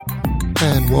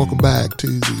And welcome back to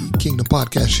the Kingdom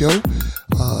Podcast Show.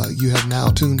 You have now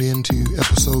tuned in to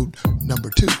episode number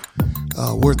 2.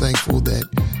 We're thankful that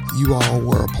you all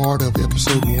were a part of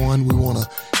episode 1. We want to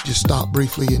just stop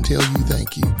briefly and tell you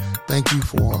thank you. Thank you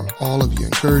for all of your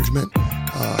encouragement.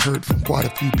 Heard from quite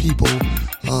a few people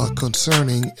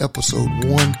concerning episode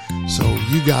 1. So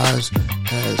you guys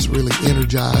has really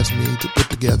energized me to put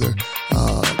together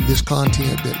this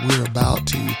content that we're about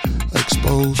to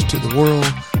expose to the world,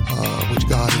 which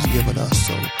God has given us.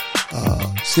 So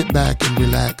sit back and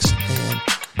relax. And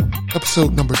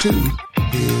episode number 2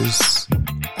 is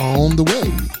on the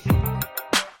way.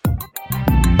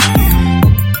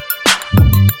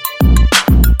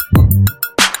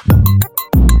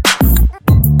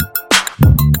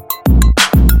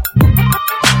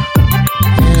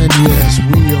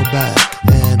 Back,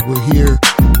 and we're here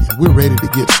and we're ready to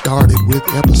get started with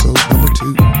episode number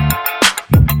 2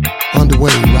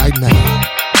 underway right now.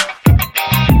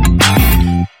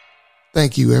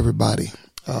 Thank you, everybody.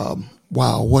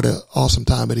 Wow, what an awesome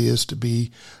time it is to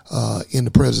be in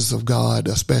the presence of God,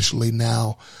 especially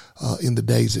now in the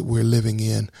days that we're living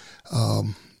in.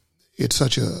 It's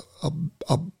such a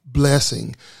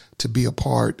blessing to be a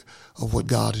part of what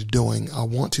God is doing. I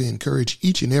want to encourage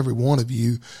each and every one of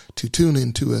you to tune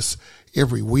into us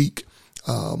every week.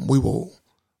 We will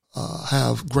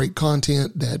have great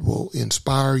content that will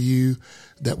inspire you,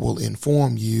 that will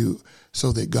inform you,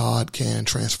 so that God can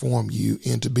transform you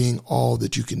into being all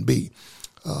that you can be.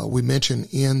 We mentioned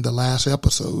in the last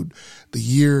episode, the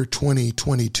year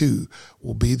 2022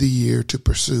 will be the year to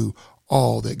pursue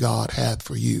all that God hath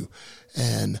for you.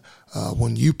 And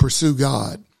when you pursue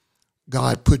God,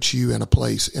 God puts you in a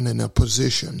place and in a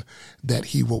position that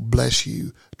he will bless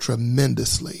you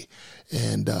tremendously.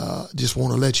 And just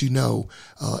want to let you know,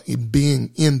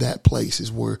 being in that place is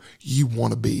where you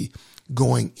want to be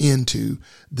going into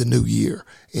the new year.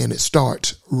 And it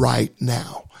starts right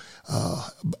now.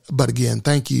 But again,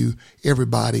 thank you,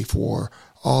 everybody, for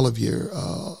all of your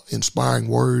inspiring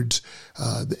words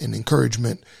and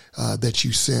encouragement that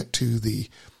you sent to the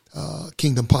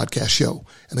Kingdom Podcast Show.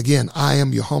 And again, I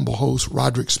am your humble host,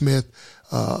 Roderick Smith.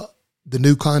 The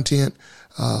new content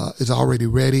is already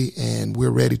ready, and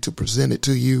we're ready to present it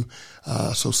to you.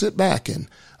 So sit back and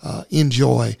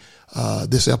enjoy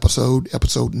this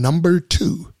episode number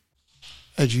 2.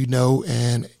 As you know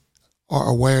and are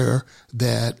aware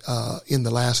that in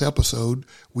the last episode,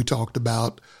 we talked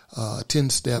about 10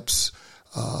 steps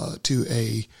to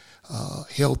a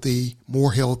healthy,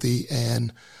 more healthy,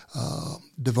 and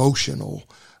devotional,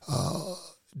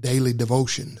 daily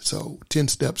devotion. So 10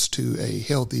 steps to a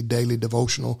healthy daily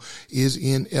devotional is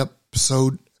in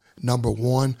episode number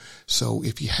 1. So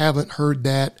if you haven't heard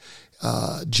that,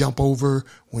 jump over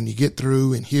when you get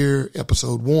through and hear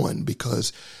episode 1,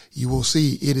 because you will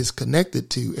see it is connected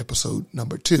to episode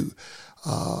number 2.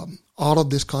 All of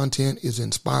this content is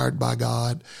inspired by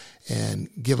God and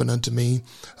given unto me,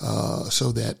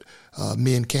 so that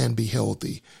men can be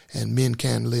healthy and men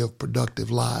can live productive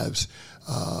lives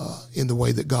in the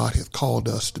way that God has called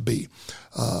us to be.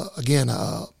 Again,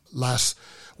 last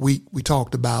week we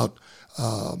talked about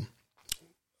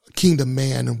kingdom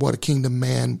man and what a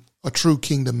true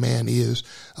kingdom man is.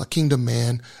 A kingdom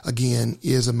man, again,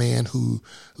 is a man who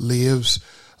lives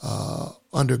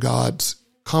under God's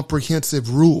comprehensive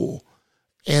rule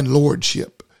and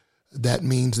lordship. That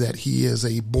means that he is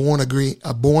a born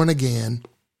again,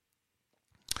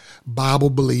 Bible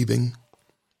believing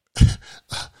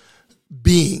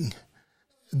being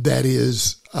that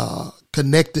is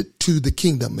connected to the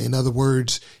kingdom. In other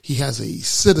words, he has a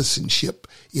citizenship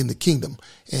in the kingdom.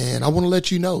 And I want to let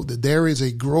you know that there is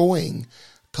a growing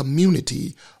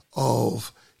community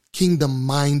of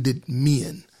kingdom-minded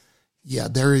men. Yeah,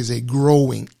 there is a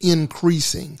growing,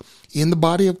 increasing in the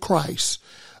body of Christ.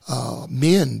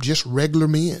 Men, just regular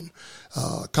men,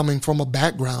 coming from a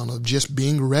background of just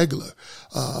being regular,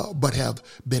 but have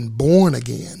been born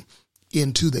again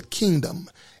into the kingdom.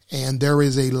 And there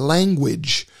is a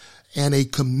language and a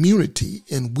community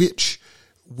in which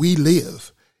we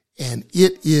live, and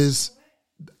it is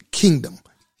kingdom.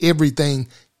 Everything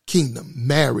kingdom.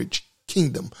 Marriage,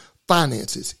 kingdom.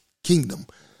 Finances, kingdom.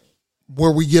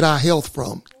 Where we get our health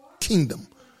from, kingdom.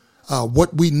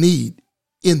 What we need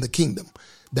in the kingdom.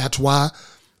 That's why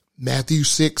Matthew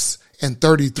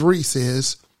 6:33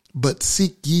 says, "But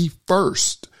seek ye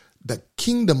first the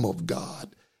kingdom of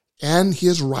God and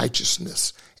his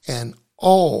righteousness, and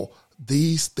all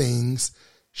these things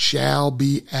shall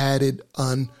be added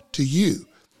unto you."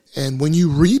 And when you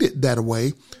read it that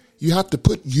way, you have to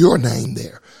put your name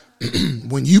there.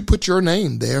 When you put your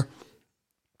name there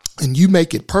and you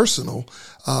make it personal,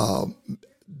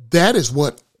 that is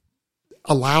what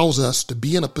allows us to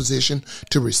be in a position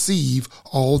to receive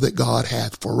all that God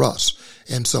hath for us.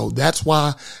 And so that's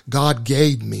why God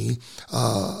gave me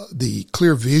the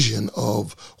clear vision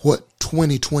of what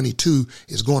 2022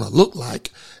 is going to look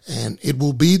like. And it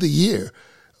will be the year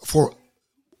for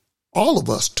all of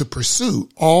us to pursue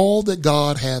all that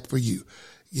God hath for you.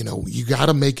 You know, you got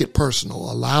to make it personal.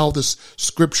 Allow the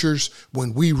scriptures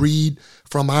when we read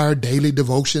from our daily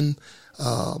devotion.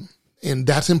 And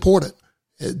that's important.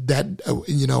 That,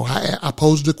 you know, I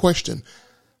posed the question,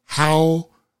 how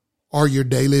are your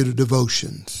daily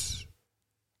devotions?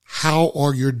 How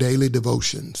are your daily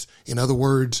devotions? In other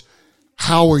words,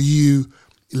 how are you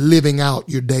living out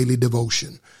your daily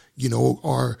devotion? You know,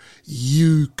 are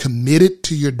you committed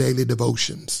to your daily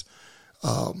devotions?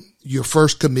 Your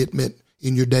first commitment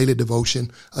in your daily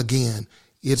devotion, again,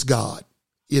 it's God.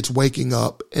 It's waking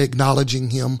up,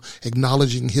 acknowledging him,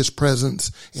 acknowledging his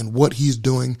presence and what he's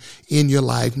doing in your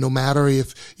life. No matter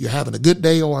if you're having a good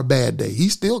day or a bad day,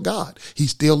 he's still God.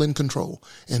 He's still in control.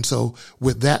 And so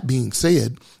with that being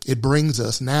said, it brings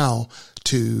us now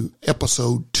to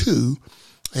episode 2,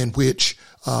 in which,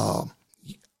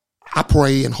 I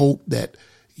pray and hope that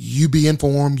you be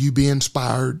informed, you be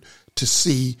inspired to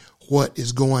see what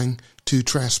is going to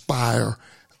transpire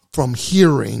from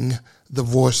hearing the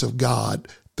voice of God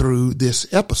through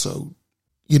this episode.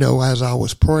 You know, as I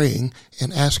was praying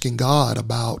and asking God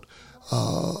about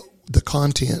the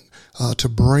content to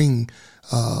bring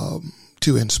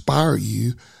to inspire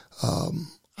you,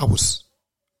 I was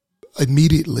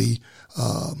immediately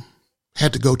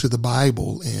had to go to the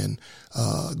Bible and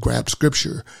grab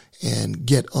scripture and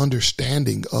get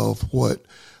understanding of what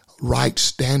right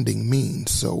standing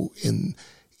means. So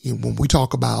when we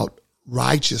talk about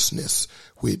righteousness,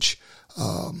 which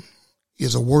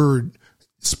is a word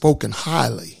spoken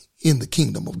highly in the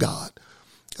kingdom of God.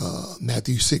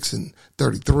 Matthew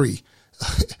 6:33,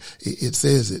 it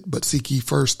says it, but seek ye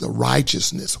first the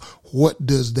righteousness. What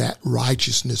does that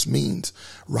righteousness mean?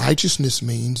 Righteousness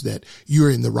means that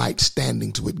you're in the right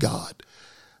standings with God.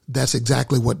 That's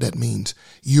exactly what that means.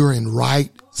 You're in right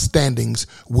standings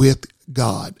with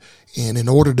God. And in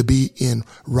order to be in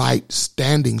right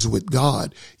standings with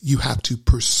God, you have to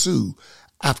pursue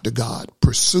after God,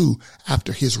 pursue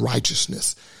after his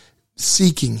righteousness,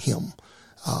 seeking him.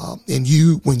 And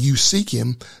when you seek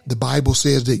him, the Bible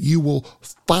says that you will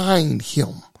find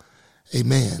him.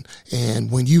 Amen.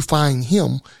 And when you find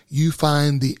him, you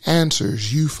find the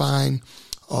answers, you find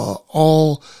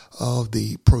all of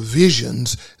the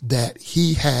provisions that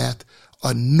he hath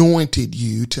anointed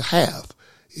you to have.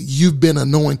 You've been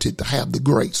anointed to have the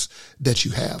grace that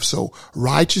you have. So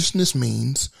righteousness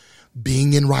means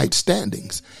being in right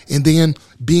standings, and then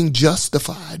being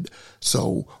justified.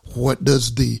 So what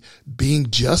does the being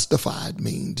justified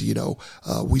mean? You know,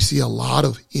 we see a lot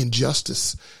of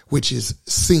injustice, which is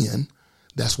sin.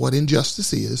 That's what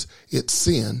injustice is. It's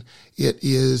sin. It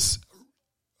is,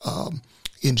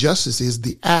 injustice is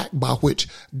the act by which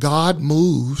God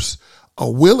moves a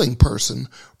willing person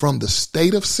from the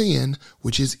state of sin,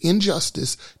 which is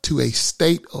injustice, to a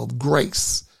state of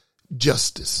grace,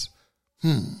 justice.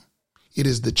 It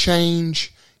is the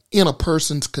change in a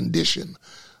person's condition,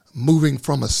 moving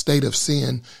from a state of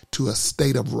sin to a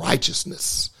state of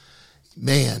righteousness.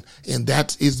 Man, and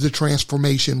that is the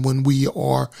transformation when we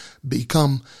are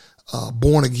become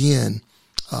born again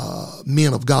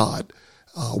men of God,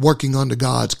 working under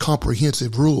God's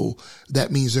comprehensive rule.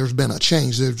 That means there's been a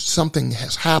change. There's something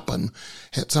has happened,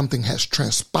 something has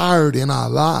transpired in our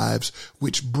lives,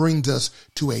 which brings us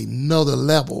to another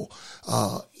level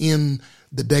in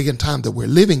the day and time that we're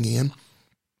living in.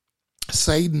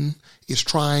 Satan is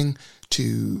trying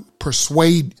to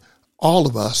persuade all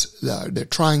of us. They're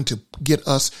trying to get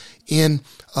us in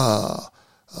a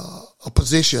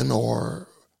position or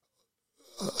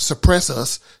suppress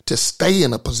us to stay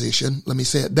in a position. Let me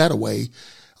say it that way.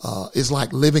 Is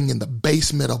like living in the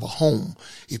basement of a home.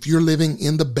 If you're living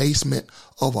in the basement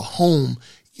of a home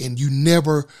and you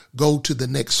never go to the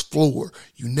next floor,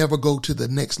 you never go to the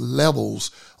next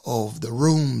levels of the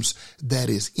rooms that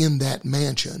is in that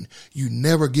mansion, you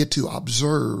never get to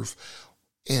observe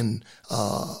and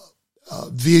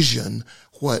vision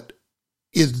what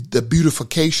is the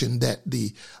beautification that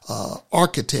the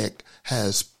architect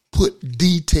has put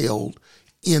detailed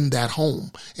in that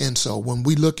home. And so when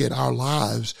we look at our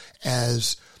lives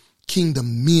as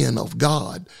kingdom men of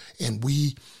God, and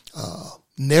we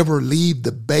never leave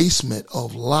the basement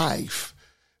of life,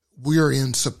 we're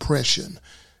in suppression.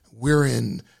 We're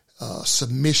in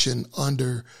submission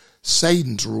under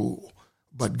Satan's rule.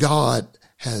 But God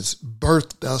has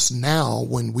birthed us now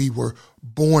when we were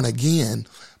born again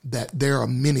that there are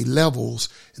many levels,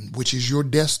 which is your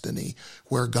destiny,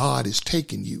 where God is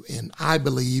taking you. And I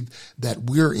believe that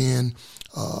we're in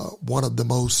one of the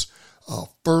most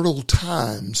fertile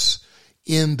times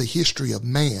in the history of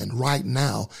man right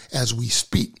now as we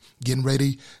speak, getting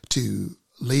ready to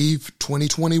leave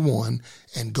 2021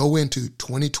 and go into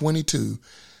 2022.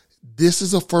 This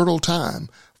is a fertile time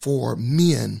for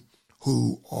men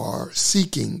who are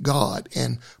seeking God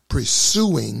and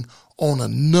pursuing on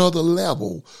another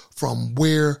level from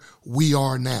where we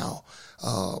are now.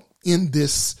 In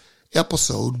this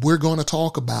episode, we're going to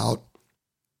talk about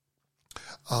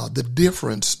the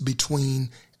difference between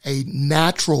a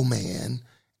natural man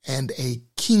and a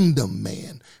kingdom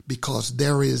man, because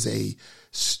there is a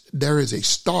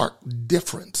stark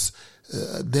difference.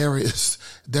 There is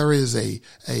a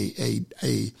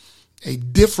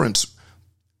difference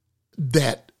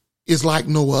that is like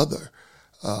no other.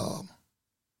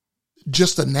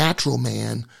 Just a natural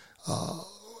man,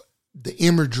 the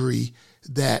imagery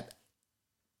that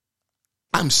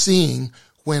I'm seeing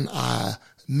when I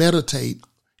meditate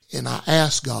and I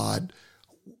ask God,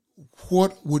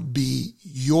 what would be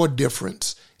your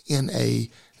difference in a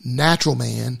natural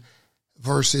man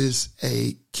versus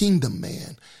a kingdom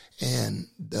man? And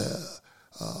the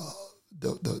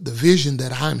vision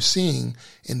that I'm seeing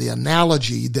and the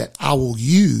analogy that I will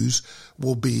use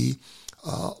will be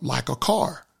like a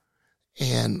car.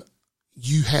 And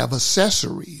you have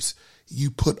accessories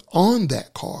you put on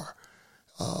that car.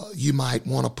 You might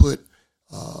want to put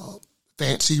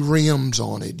fancy rims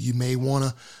on it. You may want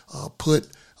to put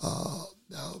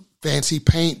fancy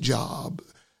paint job,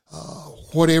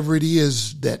 whatever it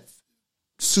is that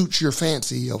suits your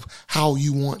fancy of how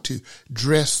you want to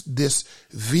dress this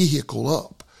vehicle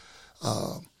up.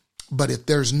 But if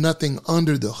there's nothing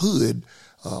under the hood,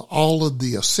 all of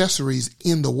the accessories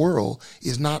in the world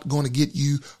is not going to get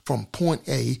you from point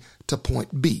A to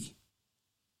point B.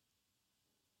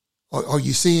 Are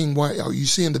you seeing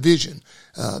the vision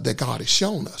that God has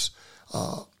shown us?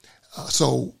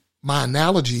 So my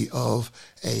analogy of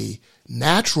a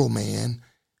natural man,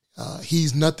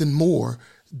 he's nothing more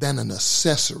than an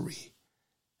accessory.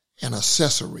 An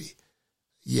accessory.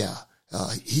 Yeah.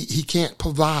 He can't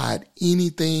provide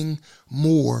anything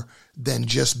more than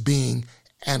just being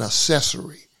an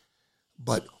accessory.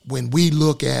 But when we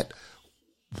look at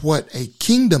what a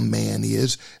kingdom man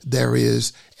is, there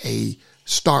is a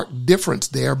stark difference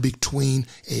there between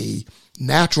a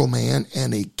natural man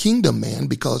and a kingdom man,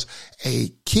 because a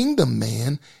kingdom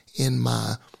man, in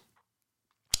my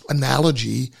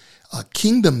analogy, a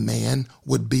kingdom man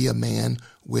would be a man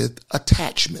with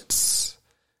attachments.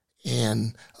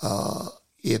 And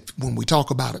when we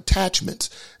talk about attachments,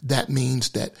 that means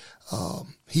that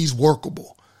he's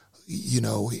workable.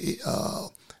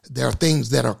 There are things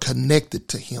that are connected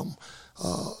to him.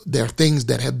 There are things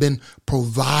that have been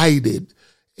provided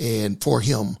and for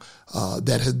him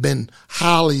that has been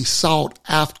highly sought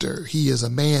after. He is a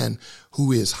man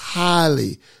who is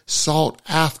highly sought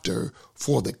after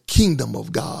for the kingdom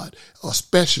of God,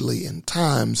 especially in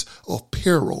times of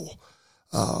peril.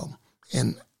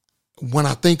 And when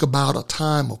I think about a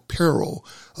time of peril,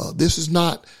 this is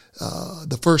not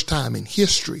the first time in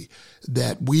history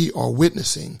that we are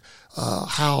witnessing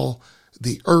how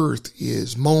the earth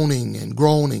is moaning and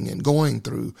groaning and going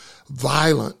through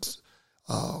violence.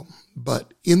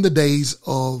 But in the days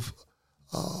of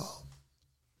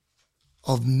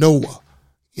Noah,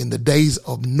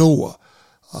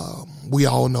 we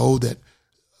all know that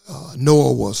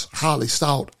Noah was highly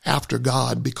sought after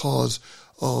God because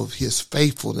of his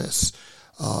faithfulness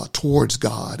towards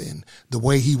God and the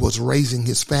way he was raising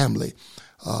his family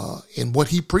and what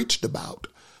he preached about.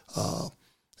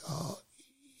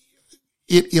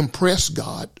 It impressed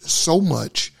God so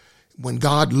much when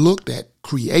God looked at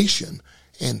creation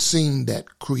and seeing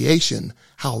that creation,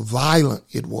 how violent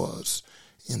it was,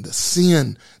 and the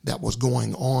sin that was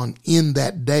going on in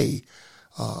that day.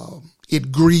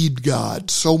 It grieved God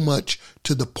so much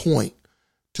to the point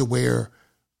to where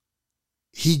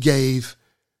he gave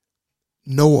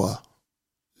Noah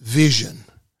vision.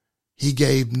 He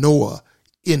gave Noah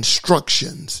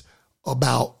instructions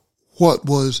about what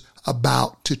was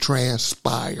about to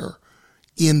transpire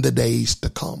in the days to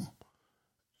come,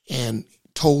 and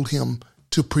told him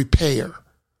to prepare,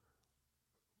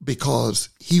 because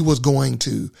he was going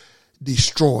to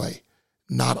destroy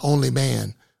not only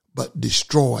man, but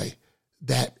destroy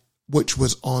that which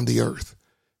was on the earth.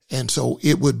 And so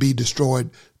it would be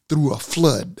destroyed through a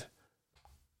flood.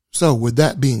 So with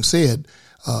that being said,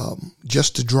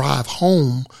 just to drive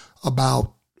home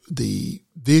about the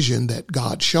vision that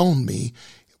God shown me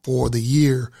for the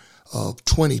year of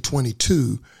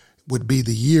 2022, would be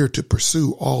the year to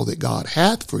pursue all that God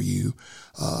hath for you.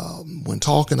 When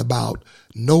talking about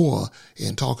Noah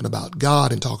and talking about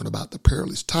God and talking about the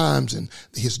perilous times and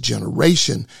his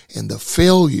generation and the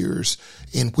failures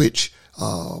in which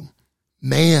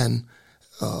man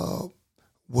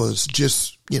was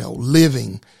just,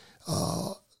 living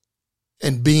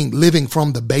and living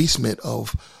from the basement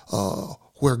of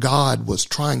where God was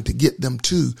trying to get them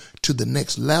to the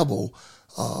next level.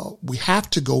 We have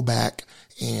to go back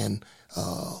and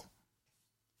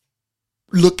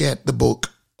look at the book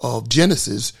of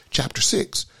Genesis chapter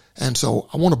 6. And so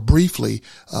I want to briefly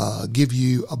give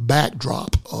you a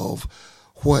backdrop of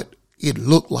what it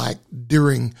looked like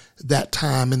during that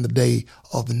time in the day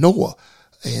of Noah.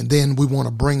 And then we want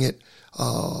to bring it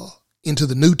into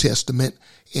the New Testament.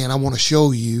 And I want to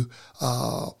show you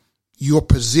your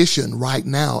position right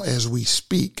now as we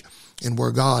speak, and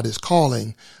where God is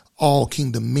calling all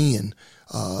kingdom men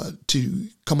to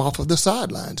come off of the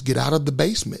sidelines, get out of the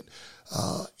basement,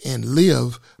 and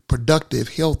live productive,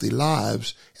 healthy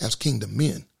lives as kingdom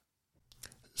men.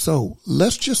 So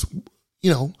let's just,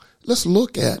 let's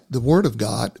look at the Word of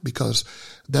God, because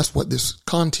that's what this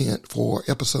content for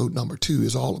episode number 2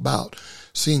 is all about.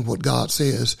 Seeing what God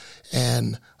says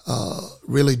and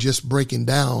really just breaking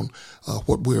down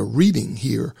what we're reading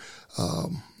here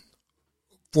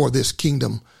for this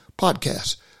Kingdom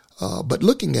podcast. But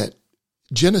looking at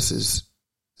Genesis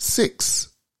 6,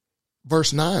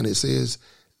 verse 9, it says,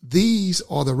 "These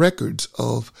are the records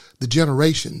of the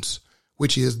generations,"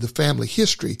 which is the family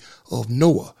history of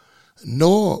Noah.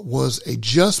 Noah was a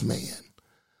just man,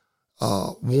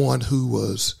 one who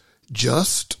was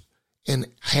just and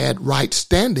had right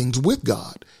standings with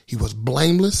God. He was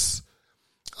blameless,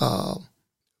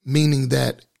 meaning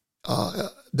that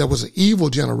there was an evil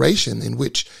generation in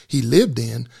which he lived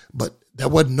in, but that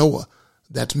wasn't Noah.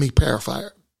 That's me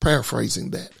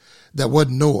paraphrasing that. That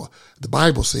wasn't Noah. The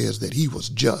Bible says that he was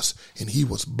just and he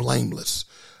was blameless.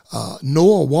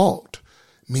 Noah walked,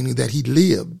 meaning that he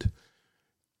lived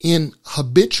in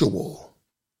habitual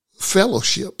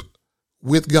fellowship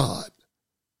with God.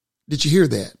 Did you hear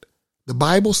that? The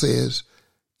Bible says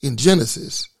in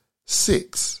Genesis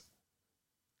 6,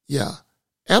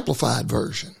 Amplified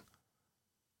version,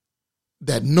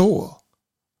 that Noah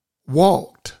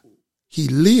walked, he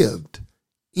lived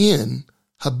in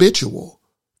habitual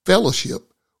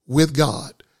fellowship with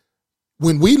God.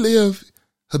 When we live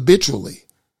habitually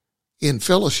in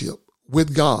fellowship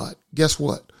with God, guess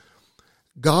what?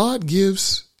 God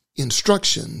gives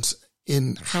instructions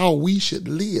in how we should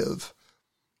live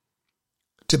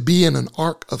to be in an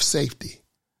ark of safety.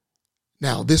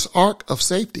 Now, this ark of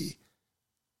safety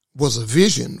was a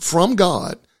vision from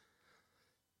God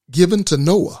given to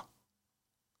Noah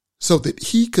so that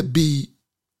he could be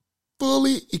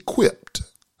fully equipped,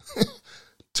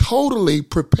 totally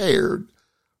prepared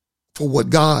for what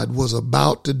God was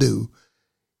about to do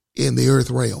in the earth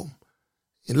realm.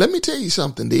 And let me tell you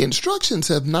something, the instructions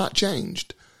have not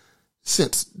changed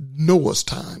since Noah's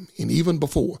time and even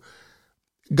before.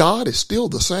 God is still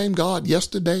the same God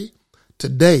yesterday,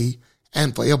 today,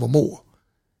 and forevermore.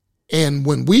 And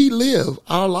when we live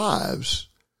our lives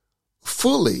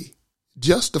fully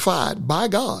justified by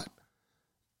God,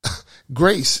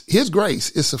 His grace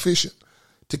is sufficient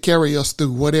to carry us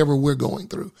through whatever we're going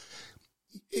through.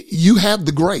 You have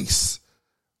the grace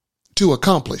to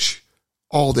accomplish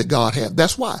all that God has.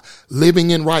 That's why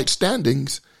living in right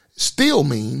standings still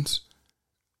means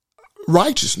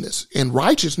righteousness, and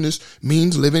righteousness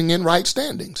means living in right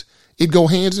standings. It go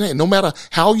hands in hand. No matter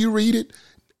how you read it,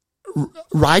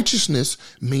 righteousness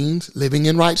means living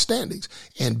in right standings,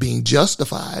 and being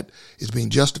justified is being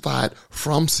justified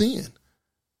from sin.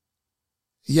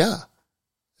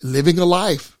 Living a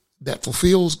life that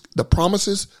fulfills the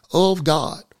promises of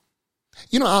God.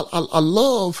 I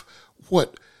love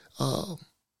what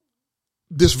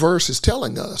this verse is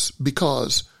telling us,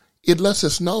 because it lets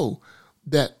us know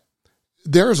that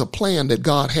there is a plan that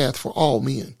God hath for all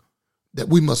men that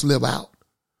we must live out.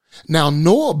 Now,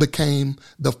 Noah became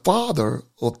the father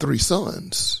of 3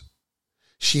 sons,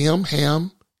 Shem,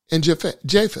 Ham, and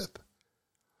Japheth.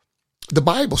 The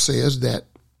Bible says that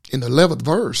in the 11th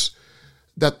verse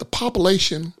that the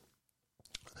population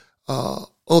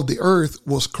of the earth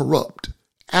was corrupt,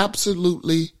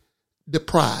 absolutely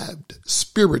deprived,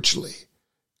 spiritually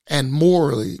and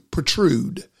morally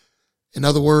protrude. In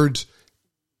other words,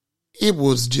 it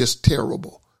was just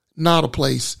terrible, not a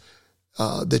place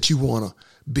that you want to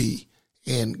be.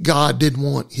 And God didn't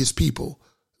want his people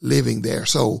living there.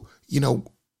 So,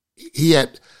 he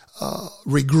had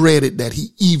regretted that he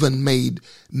even made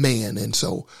man. And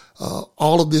so,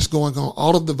 all of this going on,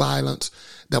 all of the violence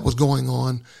that was going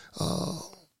on,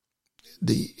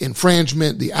 the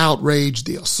infringement, the outrage,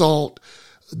 the assault,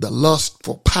 the lust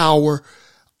for power,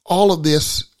 all of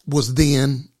this was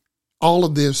then, all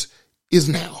of this is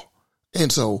now.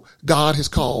 And so God has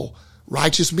called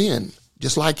righteous men,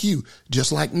 just like you,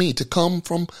 just like me, to come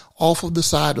from off of the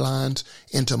sidelines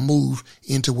and to move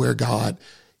into where God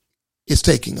is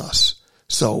taking us.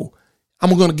 So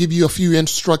I'm going to give you a few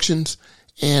instructions,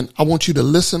 and I want you to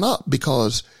listen up,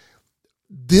 because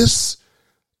this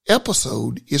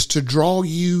episode is to draw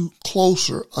you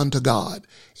closer unto God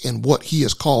and what he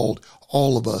has called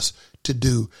all of us to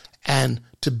do and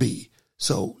to be.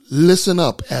 So listen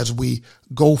up as we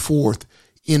go forth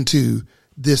into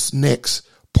this next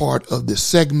part of this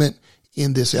segment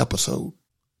in this episode.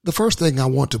 The first thing I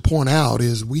want to point out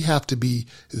is we have to be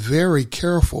very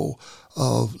careful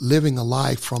of living a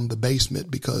life from the basement,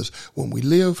 because when we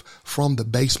live from the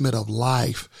basement of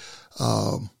life,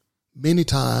 many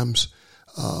times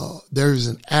there is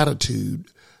an attitude,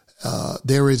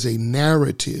 there is a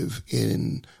narrative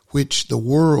in which the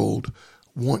world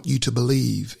want you to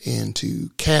believe and to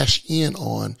cash in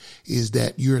on, is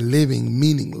that you're living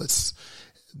meaningless.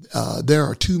 There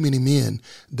are too many men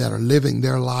that are living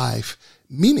their life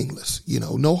meaningless,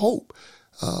 no hope.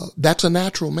 That's a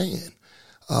natural man.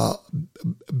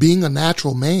 Being a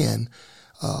natural man,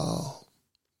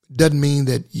 doesn't mean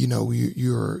that,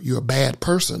 you're a bad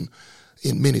person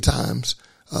in many times,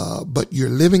 but you're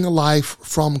living a life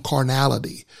from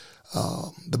carnality.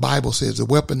 The Bible says the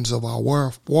weapons of our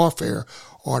warfare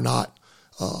are not,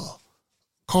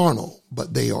 carnal,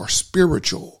 but they are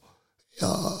spiritual,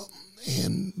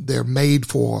 and they're made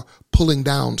for pulling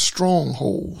down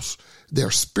strongholds.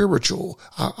 They're spiritual.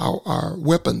 Our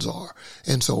weapons are.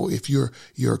 And so if you're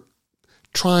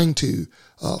trying to,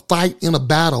 fight in a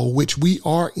battle, which we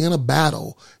are in a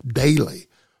battle daily,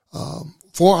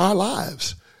 for our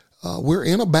lives, we're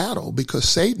in a battle because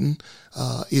Satan,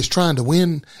 is trying to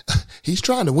win. He's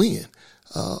trying to win.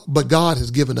 But God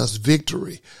has given us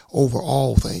victory over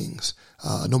all things.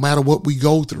 No matter what we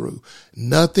go through,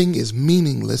 nothing is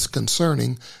meaningless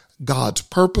concerning God's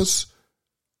purpose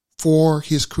for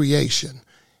his creation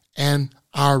and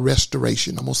our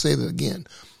restoration. I'm going to say that again.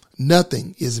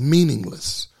 Nothing is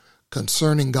meaningless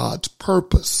concerning God's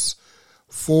purpose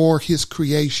for his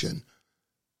creation,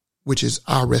 which is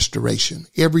our restoration.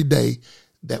 Every day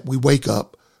that we wake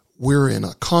up, we're in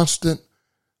a constant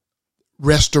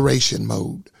restoration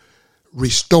mode,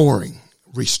 restoring.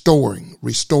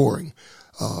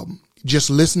 Just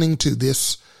listening to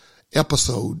this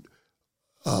episode,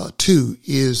 too,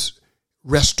 is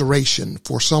restoration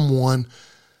for someone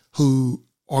who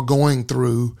are going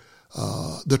through,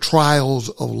 the trials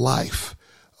of life.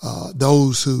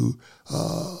 Those who,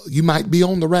 you might be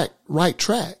on the right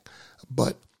track,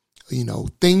 but,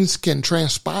 things can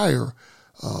transpire,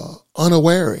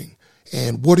 unawaring.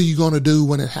 And what are you going to do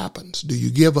when it happens? Do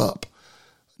you give up?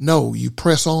 No, you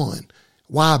press on.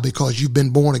 Why? Because you've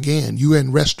been born again. You're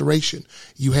in restoration.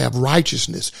 You have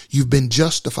righteousness. You've been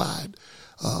justified,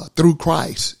 through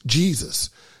Christ Jesus.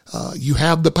 You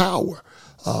have the power.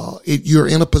 You're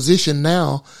in a position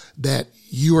now that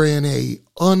you are in a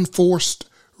unforced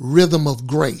rhythm of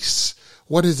grace.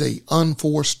 What is a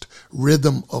unforced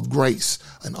rhythm of grace?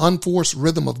 An unforced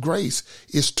rhythm of grace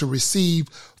is to receive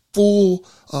full,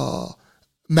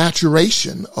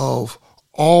 maturation of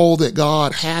all that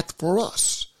God hath for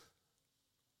us.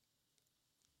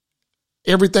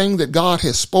 Everything that God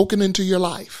has spoken into your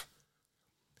life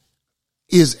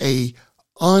is a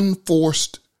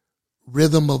unforced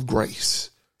rhythm of grace.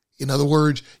 In other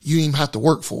words, you don't even have to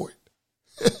work for it.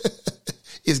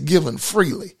 It's given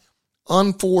freely.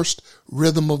 Unforced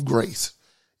rhythm of grace.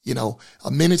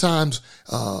 Many times,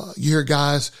 you hear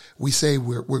guys, we say,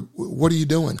 what are you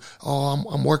doing? Oh,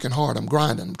 I'm working hard. I'm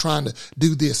grinding. I'm trying to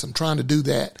do this. I'm trying to do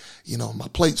that. My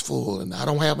plate's full and I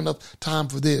don't have enough time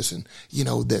for this. And,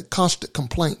 the constant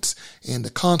complaints and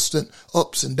the constant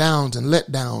ups and downs and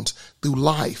letdowns through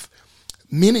life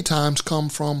many times come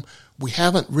from, we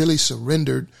haven't really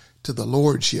surrendered to the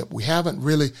Lordship. We haven't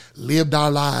really lived our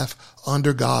life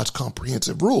under God's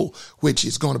comprehensive rule, which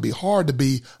is going to be hard to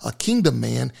be a kingdom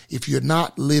man if you're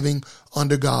not living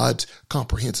under God's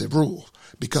comprehensive rule.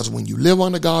 Because when you live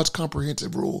under God's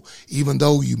comprehensive rule, even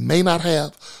though you may not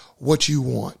have what you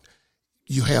want,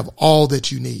 you have all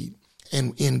that you need.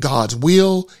 And in God's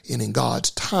will and in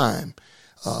God's time,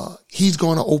 he's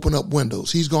going to open up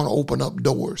windows. He's going to open up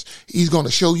doors. He's going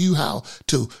to show you how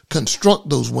to construct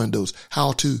those windows,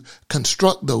 how to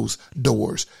construct those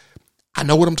doors. I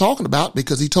know what I'm talking about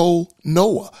because he told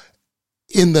Noah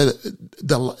in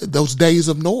those days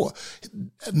of Noah,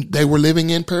 they were living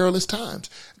in perilous times.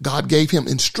 God gave him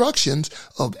instructions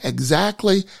of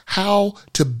exactly how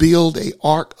to build a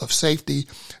ark of safety,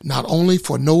 not only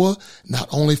for Noah, not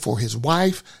only for his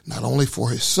wife, not only for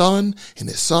his son and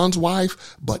his son's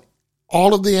wife, but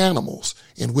all of the animals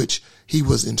in which he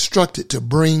was instructed to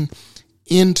bring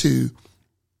into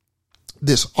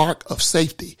this ark of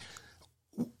safety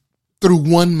through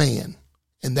one man.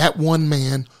 And that one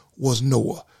man was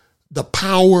Noah. The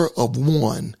power of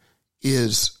one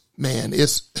is, man,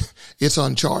 it's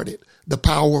uncharted. The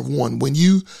power of one. When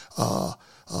you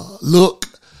look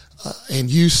and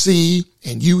you see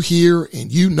and you hear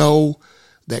and you know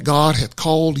that God hath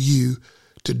called you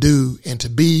to do and to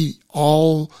be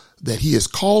all that he is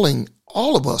calling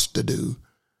all of us to do,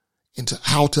 and to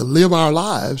how to live our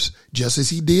lives just as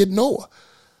he did Noah.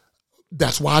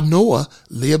 That's why Noah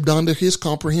lived under his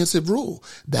comprehensive rule.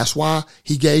 That's why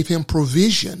he gave him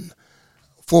provision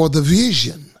for the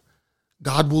vision.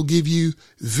 God will give you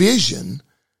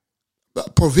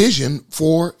provision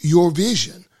for your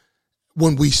vision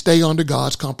when we stay under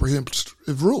God's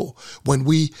comprehensive rule, when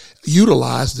we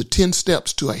utilize the 10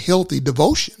 steps to a healthy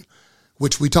devotion,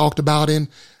 which we talked about in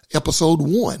episode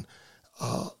 1.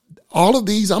 All of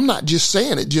these, I'm not just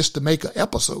saying it just to make an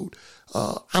episode.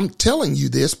 I'm telling you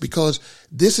this because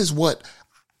this is what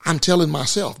I'm telling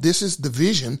myself. This is the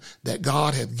vision that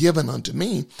God hath given unto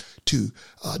me to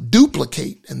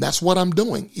duplicate. And that's what I'm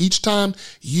doing. Each time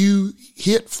you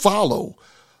hit follow,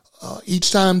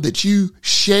 each time that you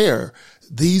share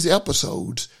these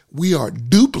episodes, we are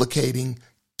duplicating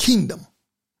kingdom.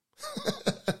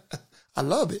 I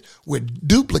love it. We're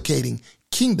duplicating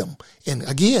kingdom. And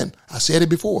again, I said it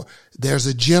before, there's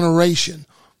a generation,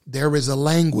 there is a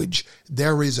language,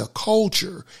 there is a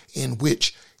culture in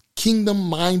which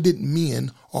kingdom-minded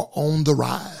men are on the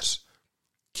rise.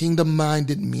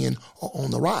 Kingdom-minded men are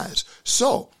on the rise.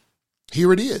 So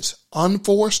here it is,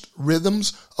 unforced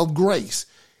rhythms of grace.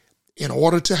 In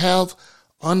order to have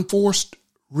unforced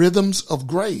rhythms of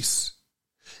grace,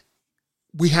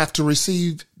 we have to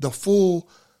receive the full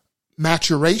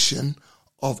maturation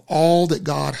of all that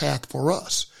God hath for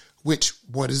us, which,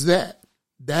 what is that?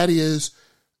 That is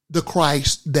the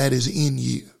Christ that is in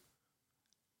you.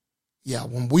 Yeah,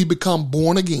 when we become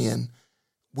born again,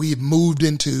 we've moved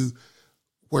into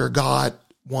where God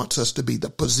wants us to be, the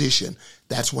position.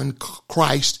 That's when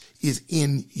Christ is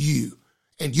in you.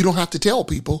 And you don't have to tell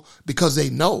people because they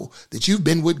know that you've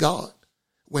been with God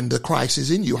when the Christ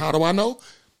is in you. How do I know?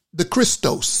 The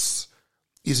Christos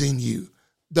is in you.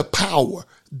 The power,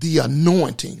 the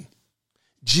anointing.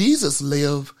 Jesus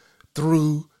lived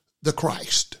through the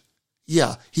Christ.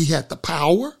 Yeah, he had the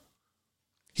power.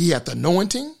 He had the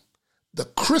anointing. The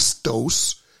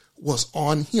Christos was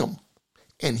on him.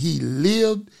 And he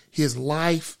lived his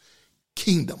life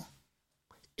kingdom.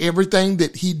 Everything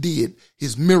that he did,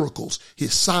 his miracles,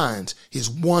 his signs, his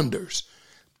wonders,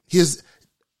 his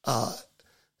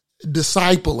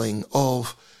discipling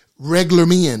of regular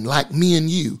men like me and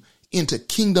you, into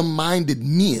kingdom-minded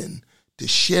men to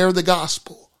share the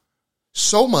gospel.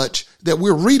 So much that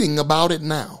we're reading about it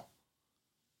now.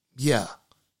 Yeah,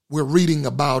 we're reading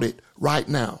about it right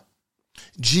now.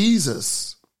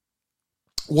 Jesus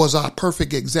was our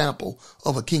perfect example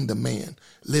of a kingdom man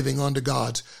living under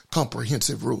God's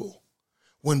comprehensive rule.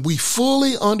 When we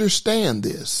fully understand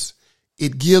this,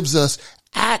 it gives us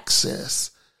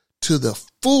access to the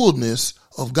fullness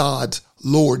of God's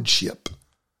lordship.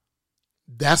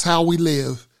 That's how we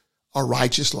live a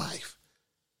righteous life.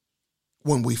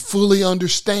 When we fully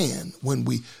understand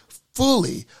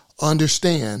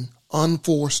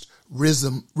unforced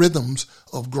rhythms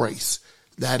of grace,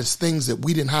 that is things that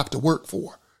we didn't have to work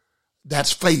for.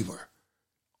 That's favor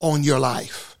on your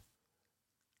life.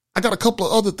 I got a couple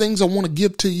of other things I want to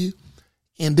give to you,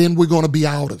 and then we're going to be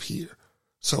out of here.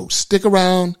 So stick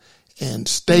around and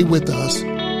stay with us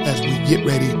as we get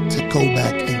ready to go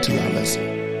back into our lesson.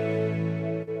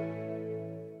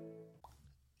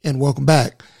 And welcome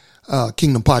back,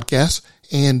 Kingdom Podcast.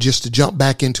 And just to jump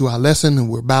back into our lesson, and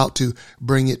we're about to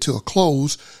bring it to a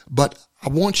close, but I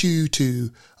want you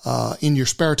to, in your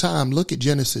spare time, look at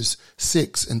Genesis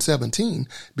 6 and 17,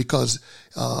 because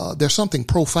there's something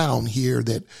profound here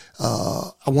that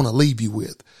I want to leave you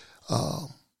with.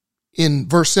 In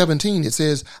verse 17, it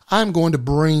says, I'm going to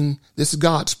bring, this is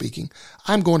God speaking,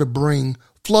 I'm going to bring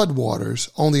floodwaters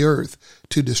on the earth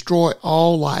to destroy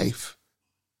all life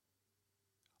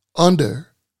under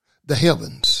the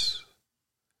heavens.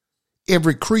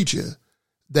 Every creature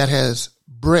that has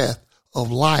breath of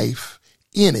life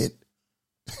in it,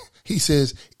 he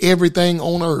says, everything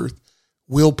on earth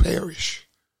will perish.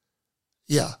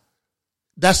 Yeah,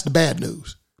 that's the bad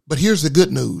news. But here's the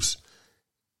good news,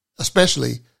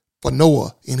 especially for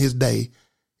Noah in his day,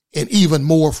 and even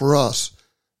more for us,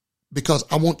 because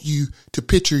I want you to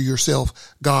picture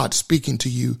yourself, God speaking to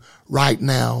you right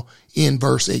now in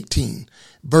verse 18.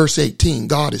 Verse 18,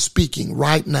 God is speaking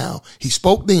right now. He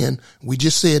spoke then. We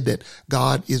just said that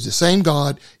God is the same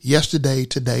God yesterday,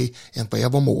 today, and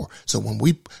forevermore. So when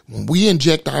we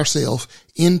inject ourselves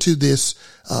into this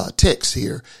text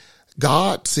here,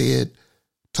 God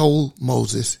told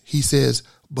Moses, he says,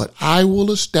 but I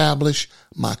will establish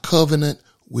my covenant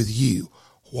with you.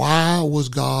 Why was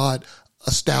God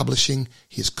establishing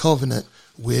his covenant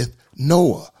with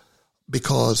Noah?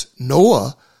 Because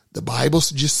Noah, the Bible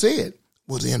just said,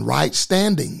 was in right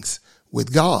standings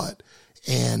with God.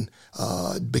 And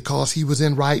because he was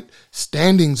in right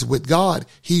standings with God,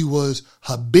 he was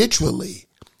habitually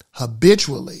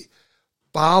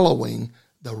following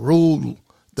the rule,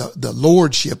 the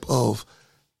lordship of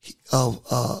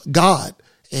God.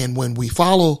 And when we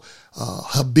follow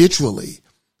habitually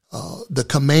the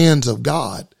commands of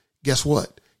God, guess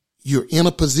what? You're in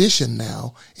a position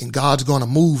now, and God's going to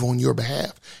move on your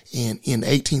behalf. And in the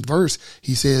 18th verse,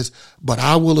 he says, but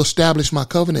I will establish my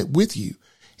covenant with you,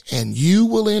 and you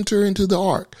will enter into the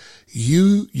ark,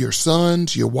 you, your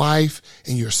sons, your wife,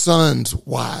 and your sons'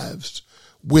 wives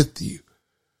with you.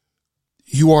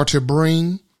 You are to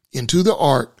bring into the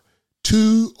ark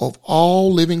 2 of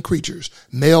all living creatures,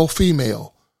 male,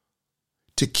 female,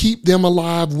 to keep them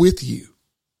alive with you.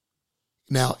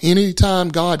 Now, anytime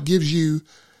God gives you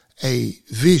a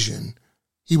vision,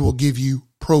 he will give you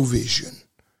provision.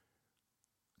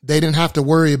 They didn't have to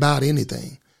worry about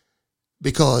anything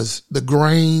because the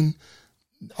grain,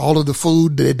 all of the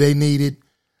food that they needed,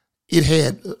 it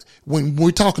had, when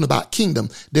we're talking about kingdom,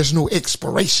 there's no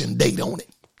expiration date on it.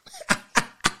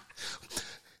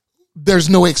 There's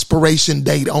no expiration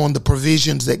date on the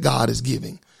provisions that God is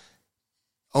giving.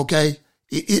 Okay.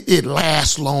 It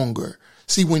lasts longer.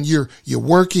 See, when you're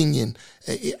working in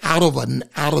out of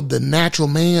the natural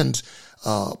man's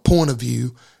point of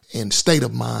view and state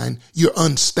of mind, you're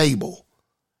unstable.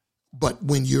 But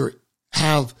when you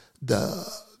have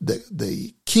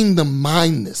the kingdom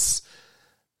mindness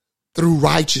through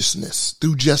righteousness,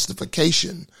 through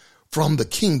justification from the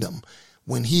kingdom,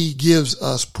 when he gives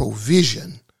us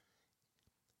provision,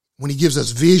 when he gives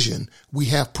us vision, we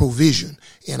have provision,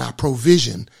 and our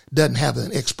provision doesn't have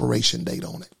an expiration date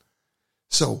on it.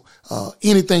 So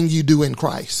anything you do in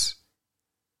Christ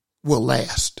will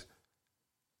last.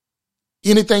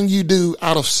 Anything you do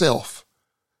out of self,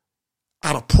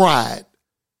 out of pride,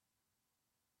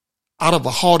 out of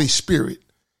a haughty spirit,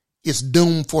 it's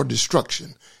doomed for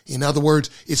destruction. In other words,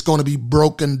 it's going to be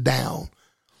broken down.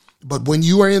 But when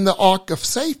you are in the ark of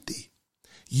safety,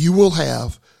 you will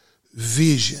have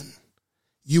vision.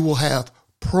 You will have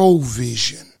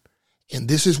provision. And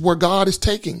this is where God is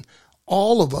taking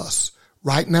all of us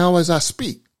right now as I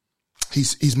speak.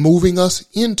 He's moving us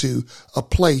into a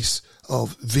place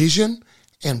of vision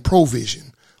and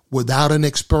provision without an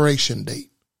expiration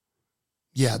date.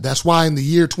 Yeah, that's why in the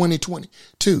year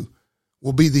 2022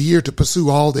 will be the year to pursue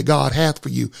all that God hath for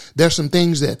you. There's some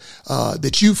things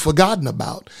that you've forgotten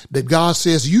about that God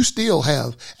says you still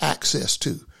have access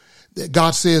to. That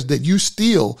God says that you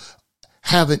still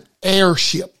have an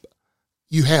heirship.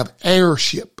 You have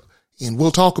heirship. And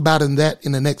we'll talk about that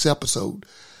in the next episode.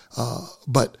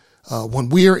 But when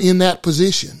we are in that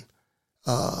position,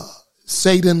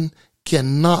 Satan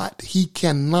cannot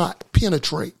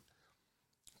penetrate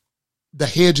the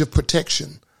hedge of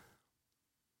protection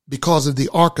because of the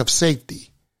ark of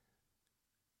safety.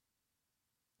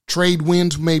 Trade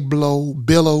winds may blow,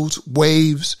 billows,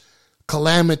 waves,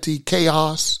 calamity,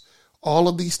 chaos, all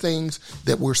of these things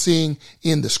that we're seeing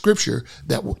in the scripture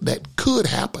that could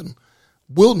happen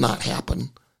will not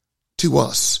happen to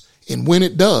us. And when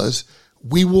it does,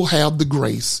 we will have the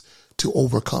grace to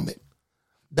overcome it.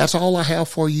 That's all I have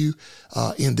for you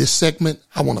in this segment.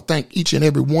 I want to thank each and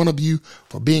every one of you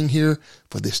for being here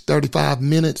for this 35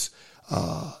 minutes.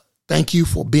 Thank you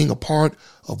for being a part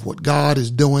of what God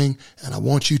is doing. And I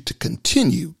want you to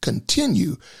continue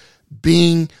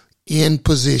being in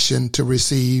position to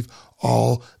receive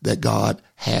all that God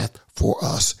hath for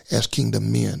us as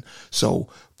kingdom men. So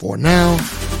for now,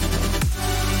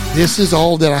 this is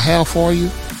all that I have for you.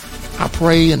 I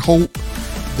pray and hope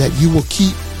that you will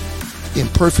keep in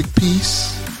perfect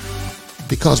peace,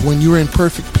 because when you're in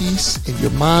perfect peace and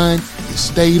your mind is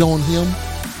stayed on him,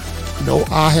 no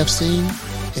eye have seen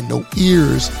and no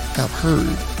ears have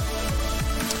heard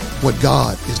what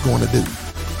God is going to do.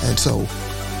 And so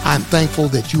I'm thankful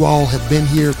that you all have been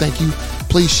here. Thank you,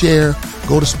 Please share,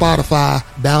 go to Spotify,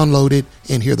 download it,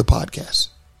 and hear the podcast.